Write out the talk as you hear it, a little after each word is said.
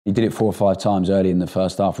He did it 4 or 5 times early in the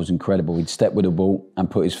first half. It was incredible. He'd step with the ball and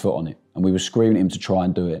put his foot on it. And we were screaming at him to try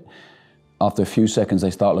and do it. After a few seconds, they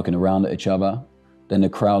start looking around at each other. Then the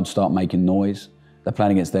crowd start making noise. They're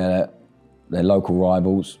playing against their local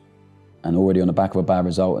rivals and already on the back of a bad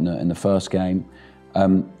result in the first game.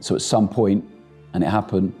 So at some point, and it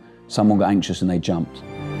happened, someone got anxious and they jumped.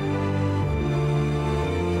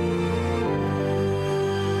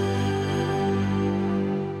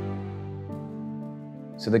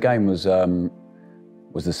 So the game was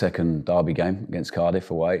the second derby game against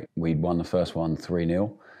Cardiff away. We'd won the first one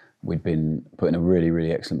 3-0. We'd been putting a really,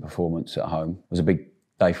 really excellent performance at home. It was a big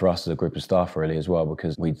day for us as a group of staff really as well,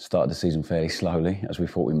 because we'd started the season fairly slowly, as we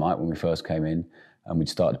thought we might when we first came in, and we'd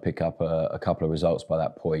started to pick up a couple of results by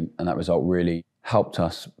that point, and that result really helped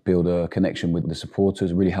us build a connection with the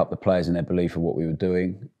supporters, really helped the players in their belief of what we were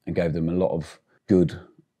doing, and gave them a lot of good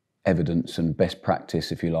evidence and best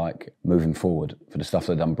practice, if you like, moving forward for the stuff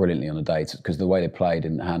they'd done brilliantly on the day, because the way they played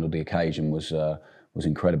and handled the occasion was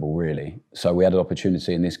incredible, really. So we had an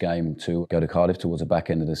opportunity in this game to go to Cardiff towards the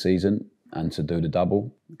back end of the season and to do the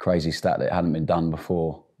double. Crazy stat that hadn't been done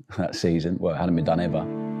before that season. Well, it hadn't been done ever.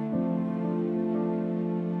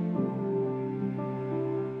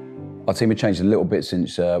 Our team had changed a little bit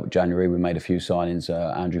since January. We made a few signings.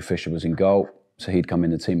 Andrew Fisher was in goal, so he'd come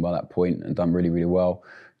in the team by that point and done really, really well.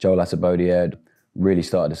 Joël had really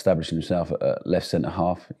started establishing himself at left centre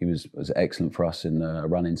half. He was excellent for us in the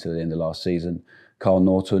run into the end of last season. Kyle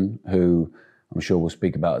Naughton, who I'm sure we'll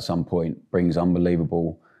speak about at some point, brings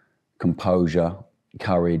unbelievable composure,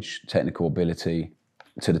 courage, technical ability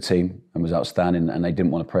to the team and was outstanding, and they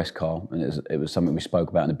didn't want to press Kyle, and it was something we spoke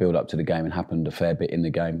about in the build-up to the game and happened a fair bit in the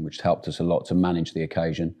game, which helped us a lot to manage the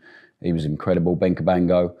occasion. He was incredible. Ben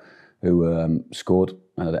Cabango, who scored,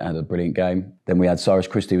 had a brilliant game. Then we had Cyrus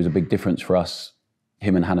Christie, who was a big difference for us.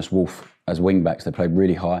 Him and Hannes Wolf as wing-backs, they played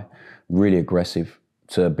really high, really aggressive.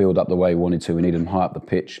 To build up the way we wanted to, we needed them high up the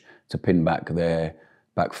pitch to pin back their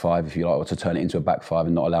back five, if you like, or to turn it into a back five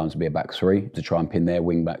and not allow them to be a back three, to try and pin their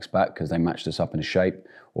wing-backs back, because they matched us up in a shape,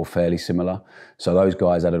 or fairly similar. So those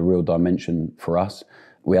guys had a real dimension for us.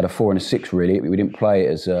 We had a 4 and a 6, really. We didn't play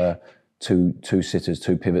it as two sitters,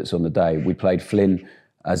 two pivots on the day. We played Flynn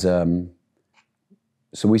as...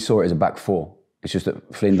 So we saw it as a back 4. It's just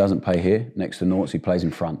that Flynn doesn't play here next to Naughton, he plays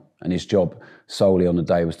in front. And his job solely on the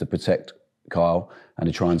day was to protect Kyle and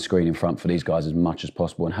to try and screen in front for these guys as much as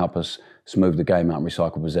possible and help us smooth the game out and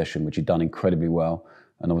recycle possession, which he'd done incredibly well.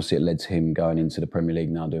 And obviously it led to him going into the Premier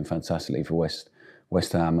League now, doing fantastically for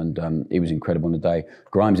West Ham, and he was incredible on the day.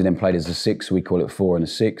 Grimesy then played as a 6, we call it 4 and a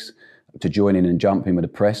 6, to join in and jump in with the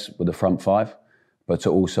press with the front 5, but to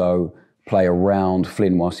also play around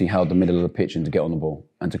Flynn whilst he held the middle of the pitch and to get on the ball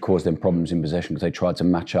and to cause them problems in possession, because they tried to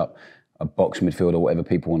match up a box midfield or whatever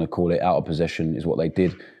people want to call it out of possession is what they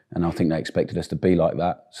did. And I think they expected us to be like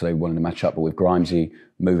that. So they wanted to match up. But with Grimesy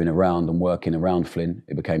moving around and working around Flynn,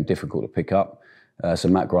 it became difficult to pick up. So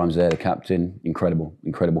Matt Grimes there, the captain, incredible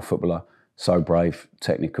footballer. So brave,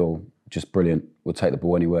 technical, just brilliant. Would take the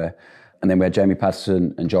ball anywhere. And then we had Jamie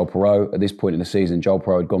Paterson and Joël Piroe. At this point in the season, Joël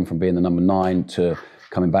Piroe had gone from being the number 9 to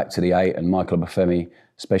coming back to the 8. And Michael Obafemi,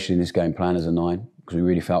 especially in this game, playing as a 9, because we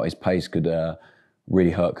really felt his pace could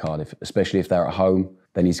really hurt Cardiff, especially if they're at home.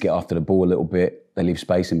 They need to get after the ball a little bit. They leave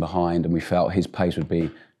space in behind, and we felt his pace would be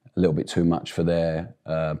a little bit too much for their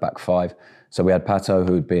back 5. So we had Pato,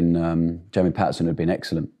 who had been, Jamie Paterson had been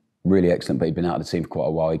excellent, really excellent, but he'd been out of the team for quite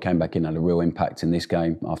a while. He came back in, had a real impact in this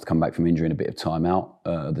game after coming back from injury and a bit of time out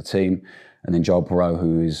of the team. And then Joël Piroe,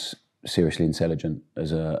 who is seriously intelligent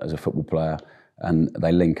as a football player, and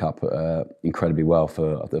they link up incredibly well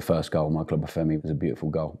for the first goal. Michael Obafemi was a beautiful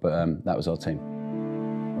goal, but that was our team.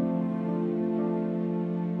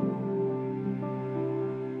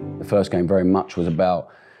 The first game very much was about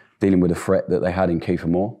dealing with the threat that they had in Kiefer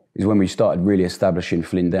Moore. Is when we started really establishing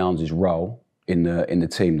Flynn Downes' role in the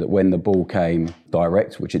team, that when the ball came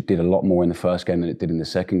direct, which it did a lot more in the first game than it did in the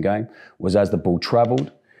second game, was as the ball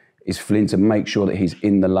travelled, is Flynn to make sure that he's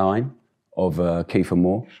in the line of Kiefer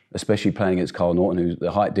Moore, especially playing against Kyle Naughton, who's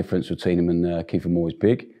the height difference between him and Kiefer Moore is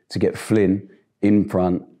big, to get Flynn in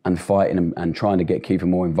front and fighting and trying to get Kiefer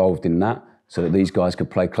Moore involved in that, so that these guys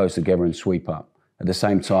could play close together and sweep up. At the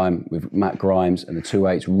same time, with Matt Grimes and the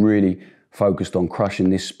 2-8s really focused on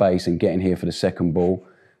crushing this space and getting here for the second ball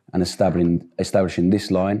and establishing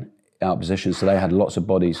this line out of possession. So they had lots of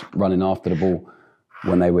bodies running after the ball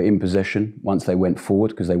when they were in possession, once they went forward,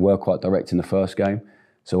 because they were quite direct in the first game.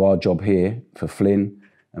 So our job here for Flynn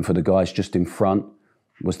and for the guys just in front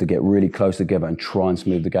was to get really close together and try and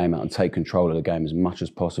smooth the game out and take control of the game as much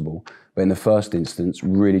as possible. But in the first instance,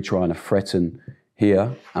 really trying to threaten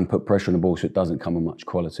here and put pressure on the ball so it doesn't come with much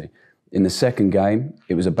quality. In the second game,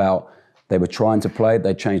 it was about they were trying to play.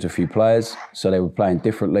 They changed a few players, so they were playing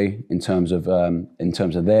differently in terms of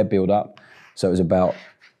their build-up. So it was about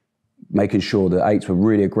making sure the eights were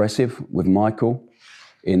really aggressive with Michael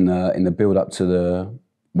in the build-up to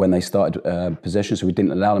when they started possession. So we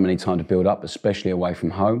didn't allow them any time to build up, especially away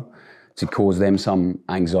from home, to cause them some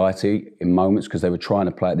anxiety in moments because they were trying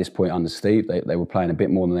to play at this point under Steve. They were playing a bit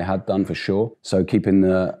more than they had done for sure. So keeping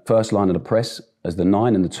the first line of the press as the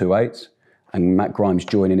 9 and the 2 8s, and Matt Grimes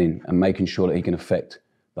joining in and making sure that he can affect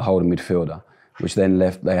the holding midfielder, which then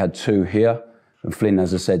left, they had 2 here. And Flynn,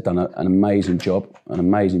 as I said, done an amazing job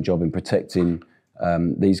in protecting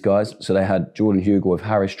these guys. So they had Jordan Hugo with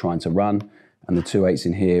Harris trying to run, and the 2 8s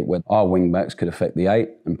in here where our wing-backs could affect the 8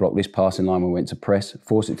 and block this passing line when we went to press,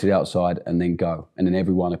 force it to the outside and then go. And then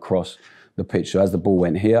everyone across the pitch. So as the ball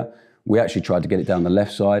went here, we actually tried to get it down the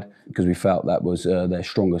left side because we felt that was their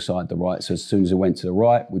stronger side, the right. So as soon as it went to the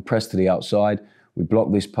right, we pressed to the outside, we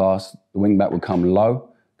blocked this pass, the wing-back would come low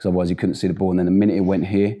because otherwise he couldn't see the ball. And then the minute it went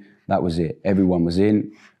here, that was it. Everyone was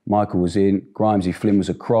in, Michael was in, Grimesy Flynn was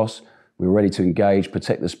across. We were ready to engage,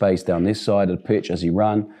 protect the space down this side of the pitch as he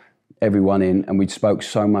ran. Everyone in, and we spoke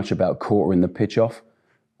so much about quartering the pitch off,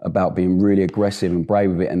 about being really aggressive and brave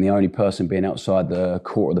with it, and the only person being outside the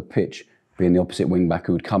quarter of the pitch being the opposite wing back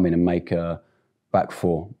who would come in and make a back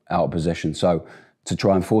 4 out of possession. So to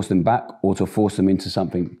try and force them back or to force them into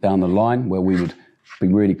something down the line where we would be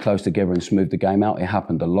really close together and smooth the game out. It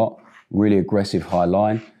happened a lot. Really aggressive high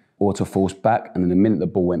line, or to force back, and then the minute the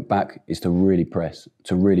ball went back is to really press,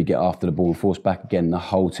 to really get after the ball and force back again, the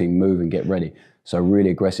whole team move and get ready. So really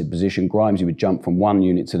aggressive position. Grimesy would jump from one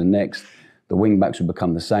unit to the next. The wing-backs would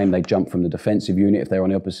become the same. They jump from the defensive unit, if they're on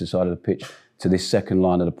the opposite side of the pitch, to this second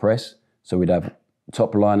line of the press. So we'd have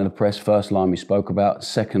top line of the press, first line we spoke about,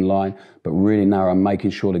 second line, but really narrow,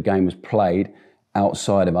 making sure the game was played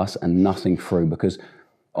outside of us and nothing through. Because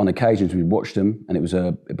on occasions we'd watched them, and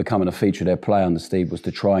it becoming a feature of their play under Steve was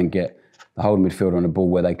to try and get the holding midfielder on the ball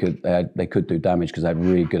where they could do damage because they had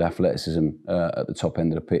really good athleticism at the top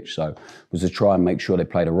end of the pitch. So it was to try and make sure they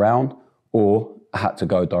played around or had to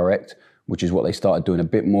go direct, which is what they started doing a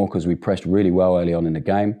bit more because we pressed really well early on in the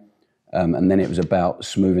game. And then it was about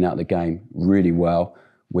smoothing out the game really well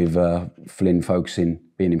with Flynn focusing,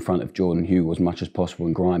 being in front of Jordan Hugo as much as possible,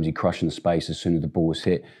 and Grimesy crushing the space as soon as the ball was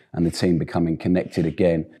hit, and the team becoming connected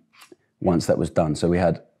again once that was done. So we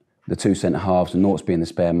had the 2 centre-halves, and Naughts being the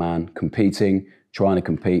spare man, competing, trying to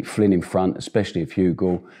compete, Flynn in front, especially if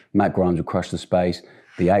Hugo, Matt Grimes would crush the space,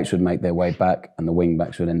 the 8s would make their way back, and the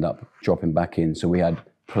wing-backs would end up dropping back in. So we had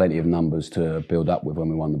plenty of numbers to build up with when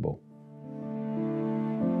we won the ball.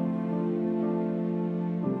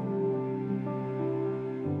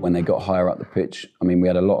 When they got higher up the pitch, I mean, we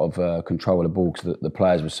had a lot of control of the ball because the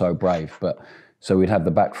players were so brave. So we'd have the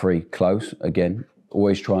back 3 close, again,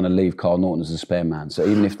 always trying to leave Kyle Naughton as a spare man. So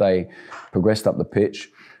even if they progressed up the pitch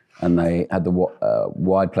and they had the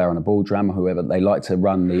wide player on the ball, Dram or whoever, they liked to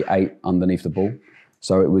run the 8 underneath the ball.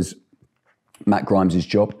 So it was Matt Grimes'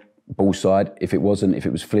 job, ball side. If it was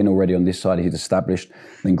Flynn already on this side, he'd established,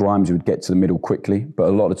 then Grimes would get to the middle quickly. But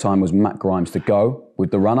a lot of the time was Matt Grimes to go with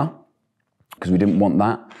the runner, because we didn't want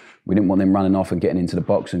that. We didn't want them running off and getting into the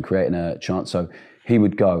box and creating a chance. So he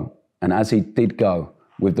would go. And as he did go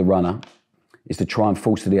with the runner, is to try and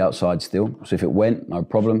force to the outside still. So if it went, no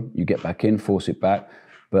problem, you get back in, force it back.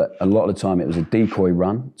 But a lot of the time it was a decoy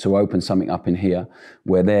run to open something up in here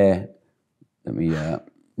where let me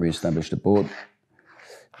re-establish the board.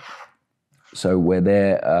 So where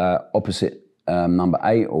their opposite number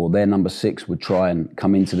 8 or their number 6 would try and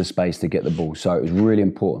come into the space to get the ball. So it was really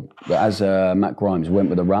important that as Matt Grimes went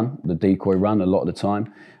with the run, the decoy run a lot of the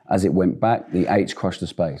time, as it went back, the 8s crushed the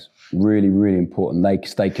space. Really, really important. They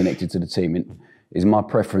stay connected to the team. It is my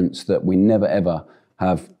preference that we never, ever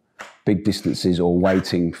have big distances or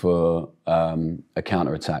waiting for a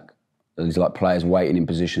counter-attack. There's like players waiting in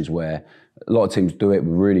positions where a lot of teams do it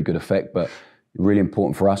with really good effect, but really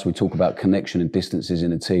important for us. We talk about connection and distances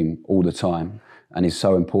in a team all the time, and it's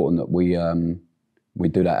so important that we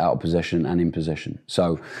do that out of possession and in possession.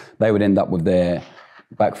 So they would end up with their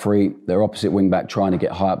back 3, their opposite wing back trying to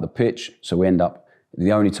get high up the pitch. So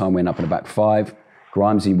the only time we end up in a back 5,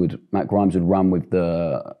 Matt Grimes would run with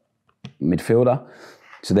the midfielder.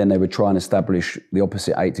 So then they would try and establish the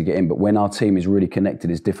opposite 8 to get in. But when our team is really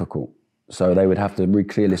connected, it's difficult. So they would have to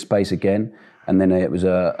re-clear the space again. And then it was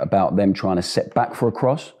about them trying to set back for a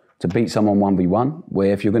cross to beat someone 1v1,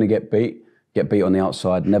 where if you're going to get beat on the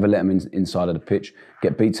outside, never let them inside of the pitch,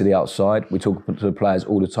 get beat to the outside. We talk to the players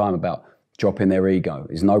all the time about dropping their ego.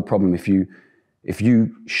 It's no problem if you if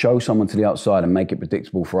you show someone to the outside and make it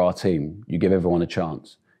predictable for our team, you give everyone a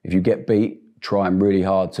chance. If you get beat, trying really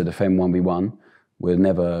hard to defend 1v1, we're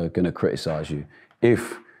never going to criticise you.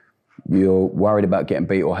 If you're worried about getting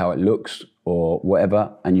beat or how it looks or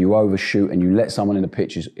whatever, and you overshoot and you let someone in the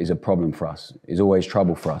pitch is a problem for us, is always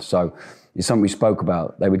trouble for us. So it's something we spoke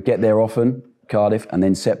about. They would get there often, Cardiff, and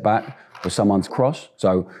then set back for someone's cross.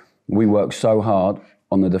 So we worked so hard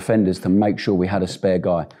on the defenders to make sure we had a spare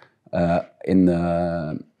guy in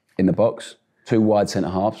the box, 2 wide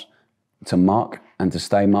centre-halves to mark and to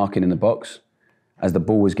stay marking in the box as the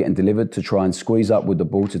ball was getting delivered, to try and squeeze up with the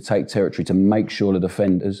ball, to take territory, to make sure the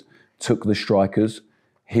defenders took the strikers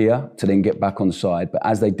here to then get back on side. But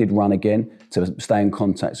as they did run again, to stay in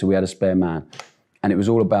contact, so we had a spare man. And it was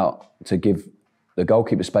all about to give the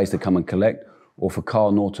goalkeeper space to come and collect, or for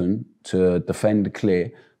Kyle Naughton to defend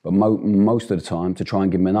clear, but most of the time to try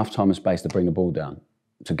and give him enough time and space to bring the ball down,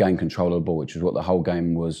 to gain control of the ball, which is what the whole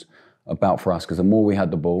game was about for us. Because the more we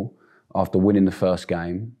had the ball, after winning the first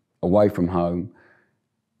game, away from home,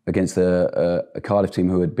 against a Cardiff team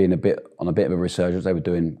who had been on a bit of a resurgence. They were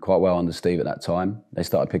doing quite well under Steve at that time. They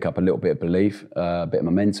started to pick up a little bit of belief, a bit of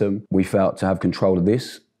momentum. We felt to have control of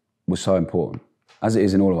this was so important, as it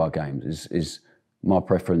is in all of our games. Is my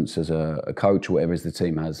preference as a coach or whatever, is the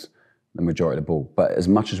team has the majority of the ball. But as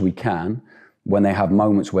much as we can, when they have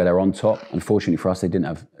moments where they're on top, unfortunately for us, they didn't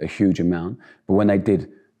have a huge amount, but when they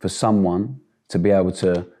did, for someone to be able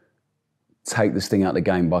to take the sting out of the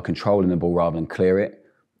game by controlling the ball rather than clear it,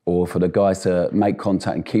 or for the guys to make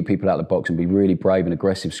contact and keep people out of the box and be really brave and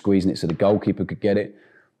aggressive, squeezing it so the goalkeeper could get it.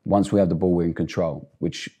 Once we have the ball, we're in control,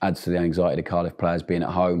 which adds to the anxiety of the Cardiff players being at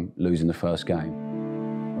home, losing the first game.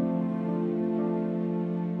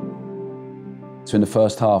 So in the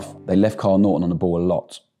first half, they left Kyle Naughton on the ball a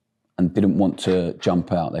lot and didn't want to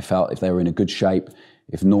jump out. They felt if they were in a good shape,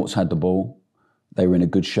 if Naughts had the ball, they were in a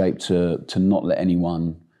good shape to not let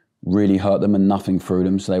anyone really hurt them and nothing through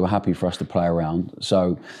them, so they were happy for us to play around.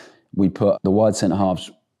 So we put the wide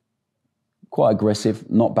centre-halves quite aggressive,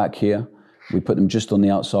 not back here. We put them just on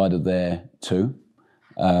the outside of their 2,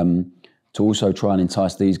 to also try and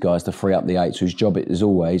entice these guys to free up the 8s, whose job it is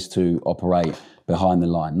always to operate behind the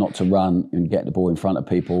line, not to run and get the ball in front of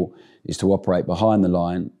people, is to operate behind the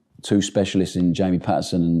line. 2 specialists in Jamie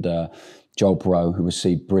Paterson and Joël Piroe, who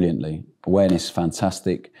received brilliantly. Awareness,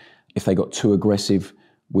 fantastic. If they got too aggressive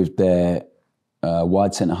with their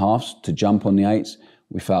wide centre-halves to jump on the 8s,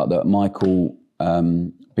 we felt that Michael,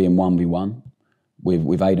 being 1v1,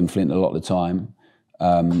 with Aidan Flint a lot of the time,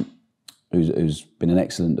 who's been an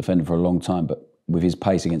excellent defender for a long time, but with his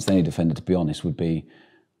pace against any defender, to be honest, would be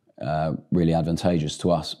really advantageous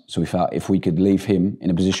to us. So we felt if we could leave him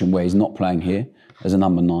in a position where he's not playing here as a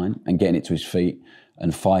number 9 and getting it to his feet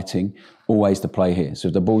and fighting, always to play here. So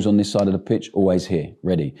if the ball's on this side of the pitch, always here,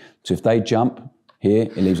 ready. So if they jump here,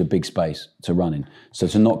 it leaves a big space to run in. So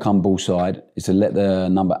to not come ball side is to let the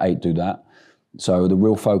number 8 do that. So the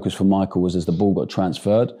real focus for Michael was, as the ball got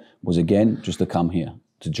transferred, was again just to come here,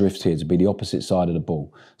 to drift here, to be the opposite side of the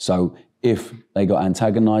ball. So if they got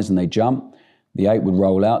antagonised and they jump, the 8 would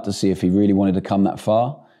roll out to see if he really wanted to come that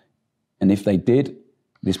far. And if they did,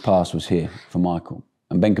 this pass was here for Michael.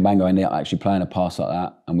 And Ben Cabango ended up actually playing a pass like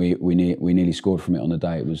that, and we nearly scored from it on the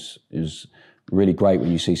day. It was really great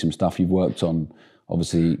when you see some stuff you've worked on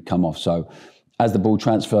obviously come off. So as the ball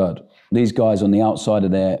transferred, these guys on the outside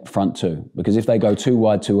of their front 2, because if they go too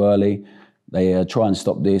wide too early, they try and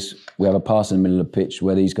stop this. We have a pass in the middle of the pitch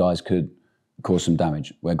where these guys could cause some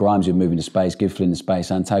damage, where Grimes would move into space, give Flynn the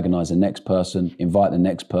space, antagonise the next person, invite the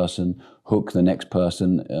next person, hook the next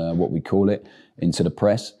person, what we call it, into the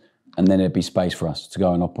press, and then there'd be space for us to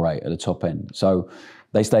go and operate at the top end. So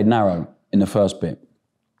they stayed narrow in the first bit.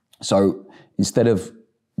 So instead of,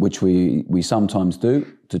 which we sometimes do,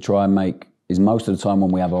 to try and make, is most of the time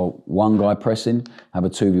when we have a 1 guy pressing, have a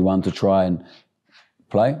 2v1 to try and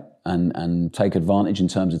play and take advantage in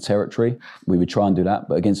terms of territory. We would try and do that,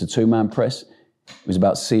 but against a 2-man press, it was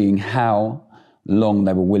about seeing how long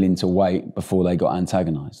they were willing to wait before they got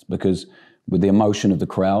antagonised. Because with the emotion of the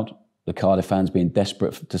crowd, the Cardiff fans being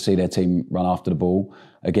desperate to see their team run after the ball,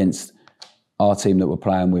 against our team that were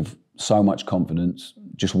playing with so much confidence,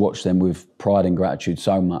 just watch them with pride and gratitude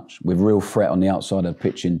so much, with real threat on the outside of the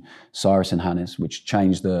pitch in Cyrus and Hannes, which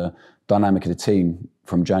changed the dynamic of the team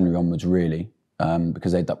from January onwards, really,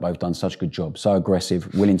 because they'd both done such a good job. So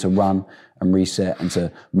aggressive, willing to run and reset and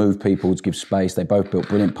to move people, to give space. They both built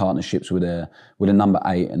brilliant partnerships with a number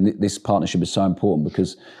 8, and this partnership is so important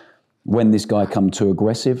because when this guy come too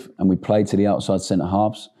aggressive and we played to the outside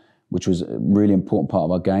centre-halves, which was a really important part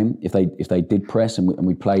of our game, if they did press and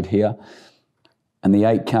we played here, and the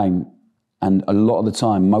 8 came And a lot of the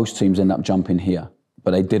time, most teams end up jumping here,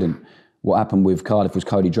 but they didn't. What happened with Cardiff was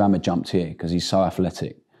Cody Drammer jumped here because he's so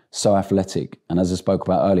athletic. And as I spoke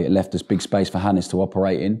about earlier, it left us big space for Hannes to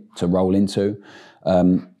operate in, to roll into.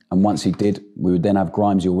 And once he did, we would then have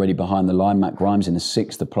Grimesy already behind the line, Matt Grimes in the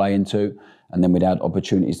 6 to play into, and then we'd had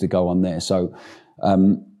opportunities to go on there. So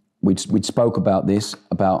we'd spoke about this,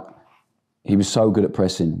 about he was so good at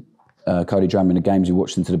pressing, Cody Drammer in the games we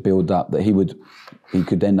watched into the build-up, that he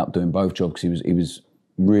could end up doing both jobs because he was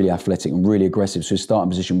really athletic and really aggressive. So his starting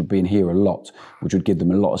position would be in here a lot, which would give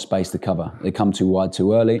them a lot of space to cover. They come too wide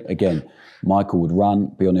too early. Again, Michael would run,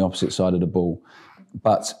 be on the opposite side of the ball.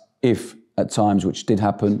 But if at times, which did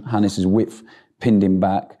happen, Hannes's width pinned him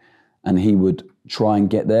back and he would try and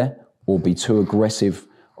get there or be too aggressive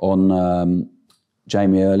on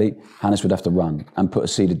Jamie early, Hannes would have to run and put a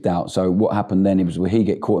seed of doubt. So what happened then, was where he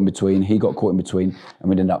got caught in between, and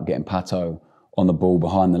we'd end up getting Piroe on the ball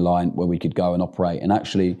behind the line where we could go and operate. And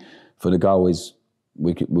actually, for the goal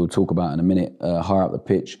we'll talk about in a minute, higher up the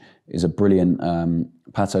pitch, is a brilliant,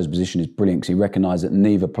 Piroe's position is brilliant because he recognised that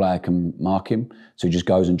neither player can mark him. So he just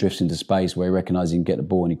goes and drifts into space where he recognises he can get the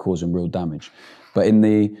ball and he causes them real damage. But in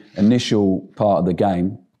the initial part of the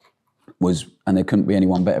game, and there couldn't be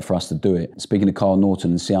anyone better for us to do it, speaking to Kyle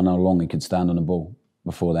Naughton and see how long he could stand on the ball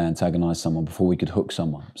before they antagonised someone, before we could hook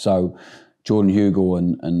someone. So Jordan Hugill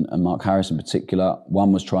and Mark Harris in particular,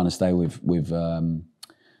 one was trying to stay with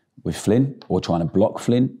Flynn, or trying to block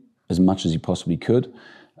Flynn as much as he possibly could,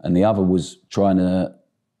 and the other was trying to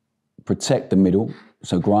protect the middle.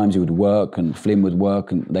 So Grimesy would work and Flynn would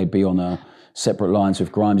work, and they'd be on a separate line. So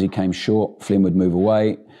if Grimesy came short, Flynn would move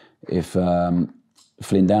away. If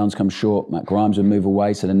Flynn Downes comes short, Matt Grimes would move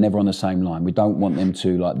away. So they're never on the same line. We don't want them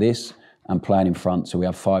to like this and playing in front. So we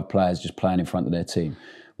have 5 players just playing in front of their team.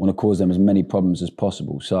 Want to cause them as many problems as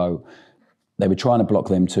possible. So they were trying to block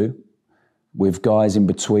them too, with guys in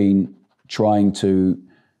between trying to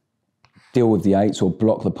deal with the 8s or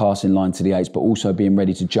block the passing line to the 8s, but also being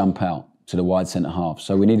ready to jump out to the wide centre half.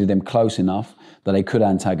 So we needed them close enough that they could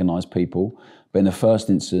antagonise people. But in the first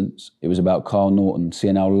instance, it was about Kyle Naughton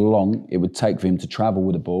seeing how long it would take for him to travel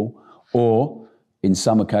with the ball, or in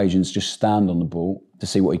some occasions just stand on the ball to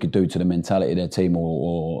see what he could do to the mentality of their team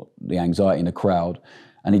or the anxiety in the crowd.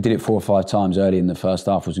 And he did it 4 or 5 times early in the first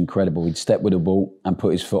half. It was incredible. He'd step with the ball and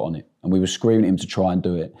put his foot on it. And we were screaming at him to try and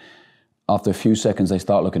do it. After a few seconds, they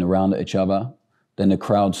start looking around at each other. Then the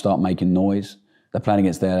crowd start making noise. They're playing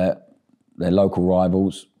against their local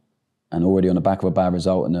rivals and already on the back of a bad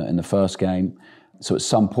result in the first game. So at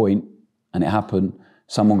some point, and it happened,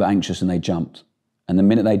 someone got anxious and they jumped. And the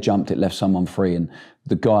minute they jumped, it left someone free. And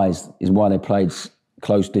the guys, is why they played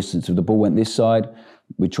close distance. If the ball went this side,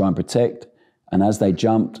 we'd try and protect. And as they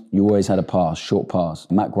jumped, you always had a pass, short pass.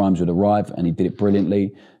 Matt Grimes would arrive and he did it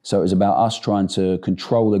brilliantly. So it was about us trying to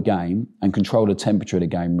control the game and control the temperature of the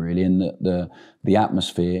game really, and the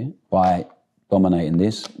atmosphere by dominating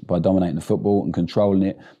the football and controlling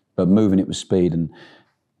it, but moving it with speed. And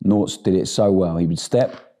Naughts did it so well. He would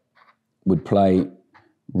step, would play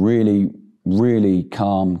really, really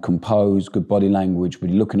calm, composed, good body language,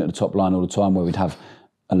 would be looking at the top line all the time, where we'd have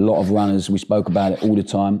a lot of runners. We spoke about it all the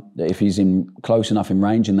time, that if he's in close enough in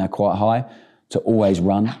range and they're quite high, to always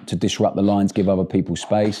run, to disrupt the lines, give other people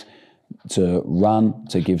space, to run,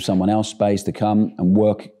 to give someone else space to come and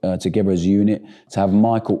work together as a unit, to have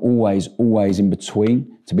Michael always in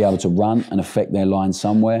between, to be able to run and affect their line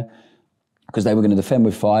somewhere, because they were going to defend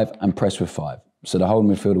with 5 and press with 5. So the holding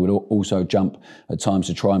midfielder would also jump at times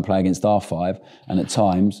to try and play against our 5, and at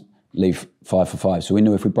times leave 5 for 5. So we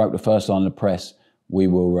knew if we broke the first line of the press, we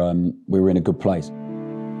were in a good place.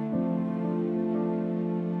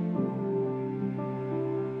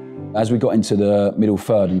 As we got into the middle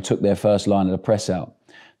third and took their first line of the press out,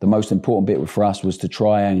 the most important bit for us was to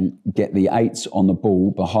try and get the 8s on the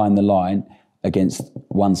ball behind the line against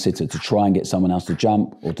one sitter, to try and get someone else to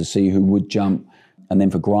jump or to see who would jump, and then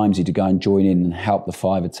for Grimesy to go and join in and help the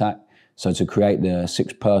 5 attack. So to create the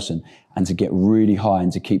 6th person and to get really high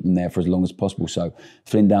and to keep them there for as long as possible. So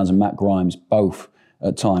Flynn Downes and Matt Grimes both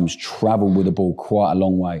at times travelled with the ball quite a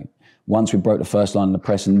long way. Once we broke the first line of the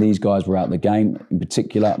press and these guys were out of the game, in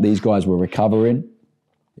particular, these guys were recovering,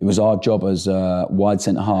 it was our job as wide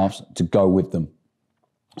centre halves to go with them.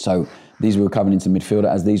 So these were recovering into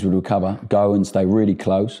midfielder. As these would recover, go and stay really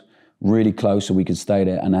close so we could stay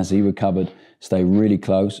there. And as he recovered, stay really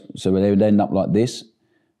close. So they would end up like this.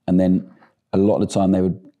 And then a lot of the time they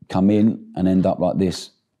would come in and end up like this,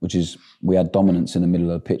 which is, we had dominance in the middle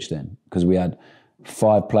of the pitch then, because we had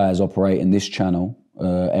 5 players operate in this channel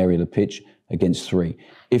area of the pitch against 3.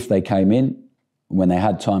 If they came in, when they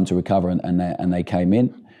had time to recover and they came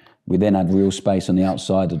in, We then had real space on the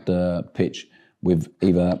outside of the pitch with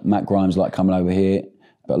either Matt Grimes like coming over here,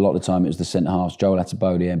 but a lot of the time it was the centre-halves, Joël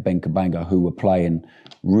Atabodi and Ben Cabango, who were playing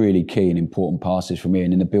really key and important passes from here.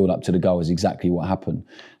 And in the build-up to the goal is exactly what happened.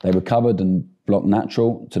 They recovered and blocked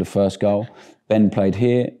natural to the first goal. Ben played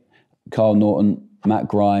here, Kyle Naughton, Matt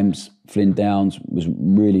Grimes, Flynn Downes was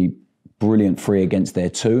really brilliant 3 against their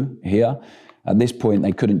 2 here. At this point,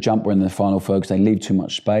 they couldn't jump in the final third because they leave too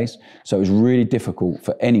much space. So it was really difficult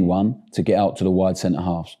for anyone to get out to the wide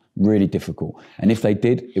centre-halves. Really difficult. And if they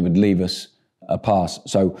did, it would leave us a pass.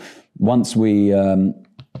 So once we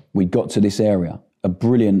got to this area, a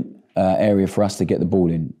brilliant area for us to get the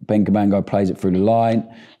ball in. Ben Cabango plays it through the line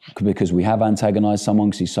because we have antagonised someone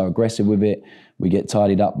because he's so aggressive with it. We get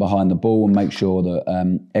tidied up behind the ball and make sure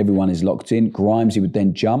that everyone is locked in. Grimes, he would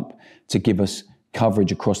then jump to give us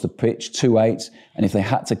coverage across the pitch, 2-8s, and if they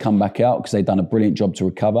had to come back out because they'd done a brilliant job to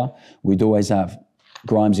recover, we'd always have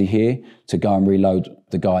Grimesy here to go and reload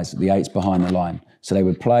the guys, the 8s behind the line. So they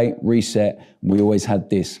would play, reset, and we always had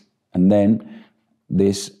this, and then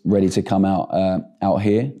this ready to come out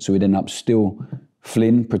here. So we'd end up still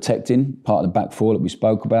Flynn protecting part of the back 4 that we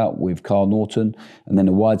spoke about with Kyle Naughton, and then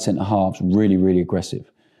the wide centre-halves really, really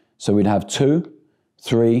aggressive. So we'd have 2,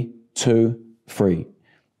 3, 2, 3.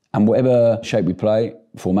 And whatever shape we play,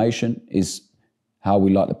 formation, is how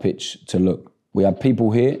we like the pitch to look. We have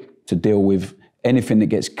people here to deal with anything that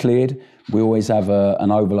gets cleared. We always have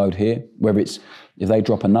an overload here, whether it's if they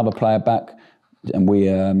drop another player back and we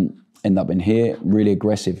end up in here, really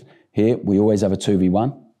aggressive here, we always have a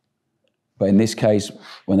 2v1. But in this case,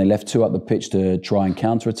 when they left 2 up the pitch to try and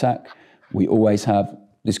counter-attack, we always have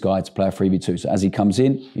this guy to play a 3v2. So as he comes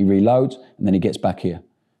in, he reloads, and then he gets back here.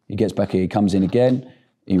 He gets back here, he comes in again,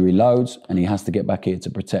 he reloads, and he has to get back here to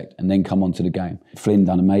protect and then come onto the game. Flynn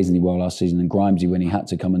done amazingly well last season, and Grimesy when he had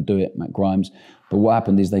to come and do it, Matt Grimes. But what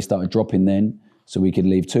happened is they started dropping then, so we could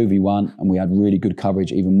leave 2v1, and we had really good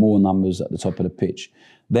coverage, even more numbers at the top of the pitch.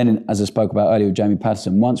 Then, as I spoke about earlier with Jamie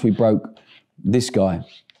Paterson, once we broke this guy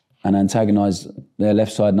and antagonised their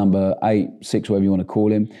left side number 8, 6, whatever you want to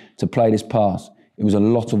call him, to play this pass, it was a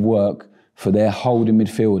lot of work for their holding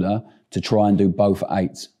midfielder to try and do both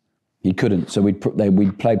 8s. He couldn't. So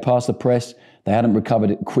we'd played past the press. They hadn't recovered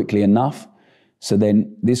it quickly enough. So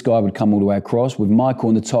then this guy would come all the way across. With Michael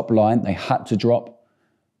on the top line, they had to drop.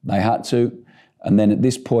 They had to. And then at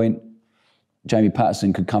this point, Jamie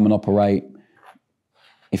Paterson could come and operate.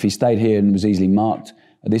 If he stayed here and was easily marked,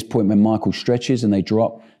 at this point when Michael stretches and they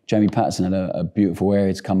drop, Jamie Paterson had a beautiful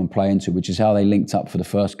area to come and play into, which is how they linked up for the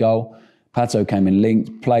first goal. Pato came in,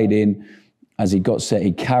 linked, played in. As he got set,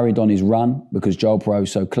 he carried on his run because Joël Piroe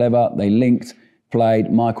was so clever. They linked,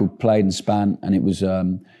 played, Michael played and span, and it was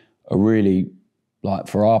a really, like,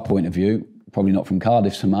 for our point of view, probably not from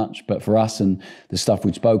Cardiff so much, but for us and the stuff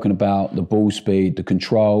we'd spoken about, the ball speed, the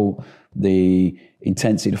control, the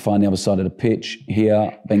intensity to find the other side of the pitch.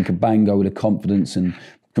 Here, Ben Cabango with the confidence and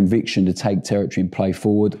conviction to take territory and play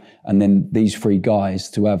forward. And then these 3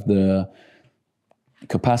 guys to have the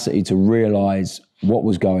capacity to realise what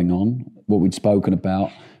was going on, what we'd spoken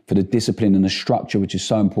about, for the discipline and the structure, which is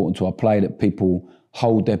so important to our play, that people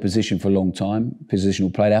hold their position for a long time.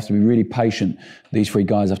 Positional play, they have to be really patient. These 3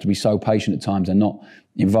 guys have to be so patient at times. They're not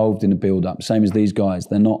involved in the build-up. Same as these guys,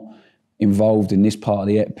 they're not involved in this part of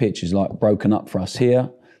the pitch. Is like broken up for us. Here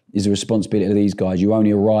is the responsibility of these guys. You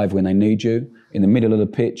only arrive when they need you. In the middle of the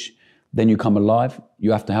pitch, then you come alive.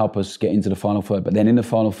 You have to help us get into the final third. But then in the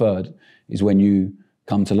final third is when you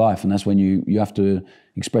come to life, and that's when you have to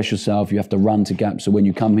express yourself. You have to run to gaps. So when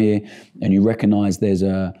you come here and you recognise there's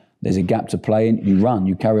a gap to play in, you run,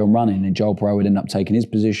 you carry on running. And Joël Piroe would end up taking his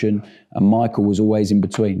position, and Michael was always in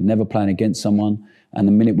between, never playing against someone. And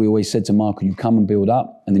the minute we always said to Michael, you come and build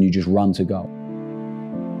up, and then you just run to goal.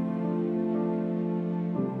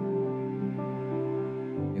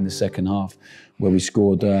 In the second half, where we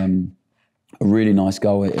scored a really nice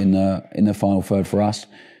goal in the final third for us,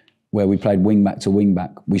 where we played wing back to wing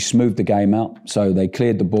back. We smoothed the game out, so they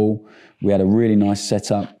cleared the ball. We had a really nice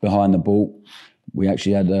setup behind the ball. We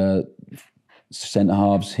actually had centre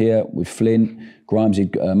halves here with Flynn.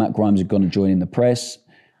 Matt Grimes had gone and joined in the press.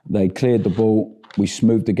 They cleared the ball. We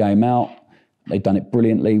smoothed the game out. They'd done it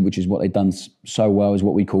brilliantly, which is what they've done so well, is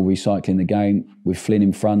what we call recycling the game, with Flynn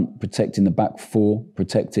in front, protecting the back 4,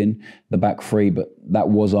 protecting the back 3, but that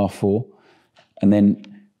was our 4. And then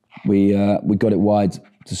we got it wide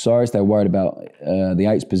to Cyrus. They were worried about the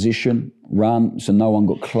 8's position, run, so no one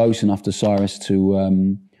got close enough to Cyrus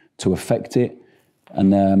to affect it.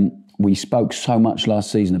 And we spoke so much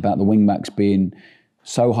last season about the wing-backs being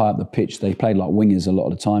so high up the pitch. They played like wingers a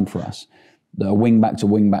lot of the time for us. The wing-back to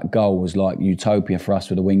wing-back goal was like utopia for us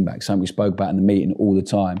with the wing-back, something we spoke about in the meeting all the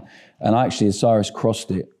time. And actually, as Cyrus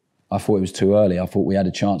crossed it, I thought it was too early. I thought we had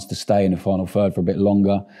a chance to stay in the final third for a bit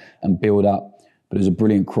longer and build up. But it was a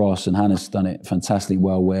brilliant cross, and Hannah's done it fantastically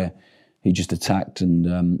well, where he just attacked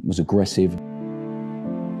and was aggressive.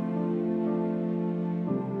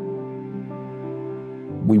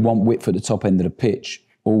 We want width at the top end of the pitch,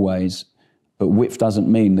 always. But width doesn't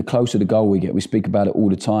mean, the closer the goal we get, we speak about it all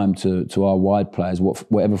the time to our wide players,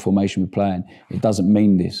 whatever formation we're playing, it doesn't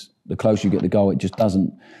mean this. The closer you get the goal, it just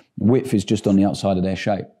doesn't. Width is just on the outside of their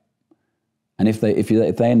shape. And if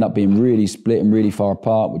they end up being really split and really far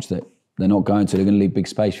apart, which they're not going to, they're going to leave big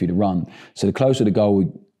space for you to run. So the closer the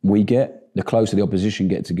goal we get, the closer the opposition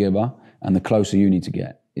get together, and the closer you need to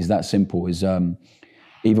get. Is that simple?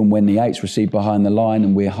 Even when the eight's received behind the line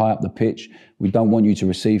and we're high up the pitch, we don't want you to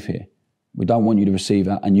receive here. We don't want you to receive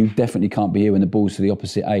that, and you definitely can't be here when the ball's to the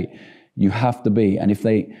opposite eight. You have to be, and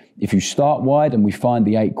if you start wide and we find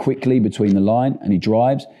the eight quickly between the line and he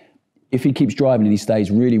drives, if he keeps driving and he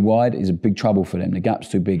stays really wide, it's a big trouble for them. The gap's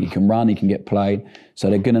too big. He can run, he can get played, so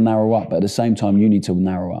they're going to narrow up. But at the same time, you need to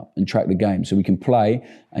narrow up and track the game. So we can play,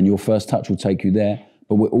 and your first touch will take you there,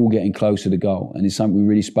 but we're all getting closer to goal. And it's something we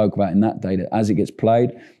really spoke about in that day, that as it gets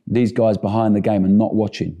played, these guys behind the game are not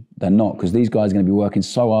watching. They're not, because these guys are going to be working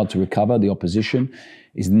so hard to recover the opposition.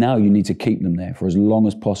 Is now you need to keep them there for as long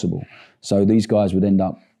as possible. So these guys would end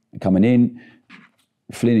up coming in,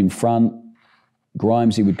 Flynn in front,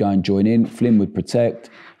 Grimesy would go and join in, Flynn would protect,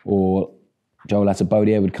 or Joël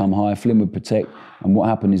Atabodier would come high, Flynn would protect. And what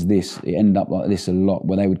happened is this, it ended up like this a lot,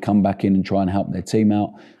 where they would come back in and try and help their team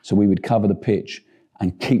out. So we would cover the pitch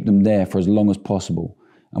and keep them there for as long as possible.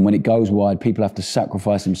 And when it goes wide, people have to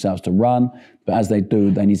sacrifice themselves to run, but as they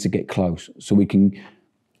do, they need to get close. So we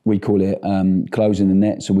call it closing the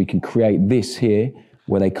net, so we can create this here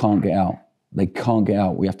where they can't get out. They can't get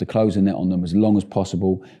out. We have to close the net on them as long as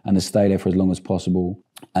possible and to stay there for as long as possible.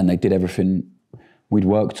 And they did everything we'd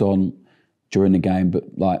worked on during the game, but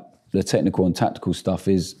like the technical and tactical stuff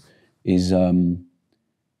is not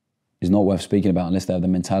worth speaking about unless they have the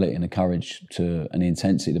mentality and the courage and the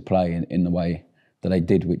intensity to play in the way that they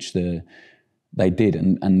did, which they did.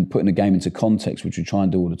 And putting the game into context, which we try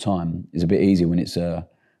and do all the time, is a bit easier when it's a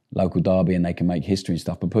local derby and they can make history and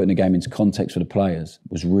stuff. But putting the game into context for the players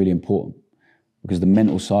was really important, because the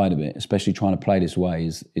mental side of it, especially trying to play this way,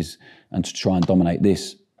 is and to try and dominate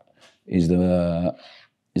this is the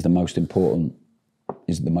most important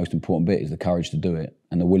bit, is the courage to do it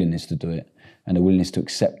and the willingness to do it and the willingness to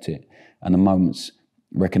accept it, and the moments,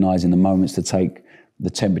 recognising the moments to take the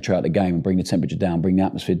temperature out of the game and bring the temperature down, bring the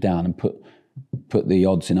atmosphere down, and put the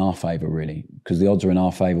odds in our favour, really. Because the odds are in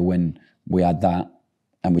our favour when we had that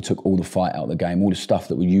and we took all the fight out of the game, all the stuff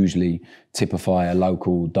that would usually typify a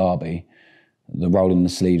local derby, the rolling the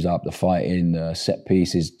sleeves up, the fighting, the set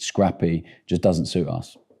pieces, scrappy, just doesn't suit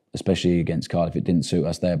us, especially against Cardiff. It didn't suit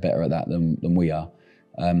us. They're better at that than we are.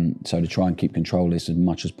 So to try and keep control of this as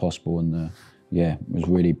much as possible, and I was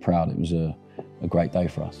really proud. It was a great day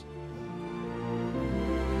for us.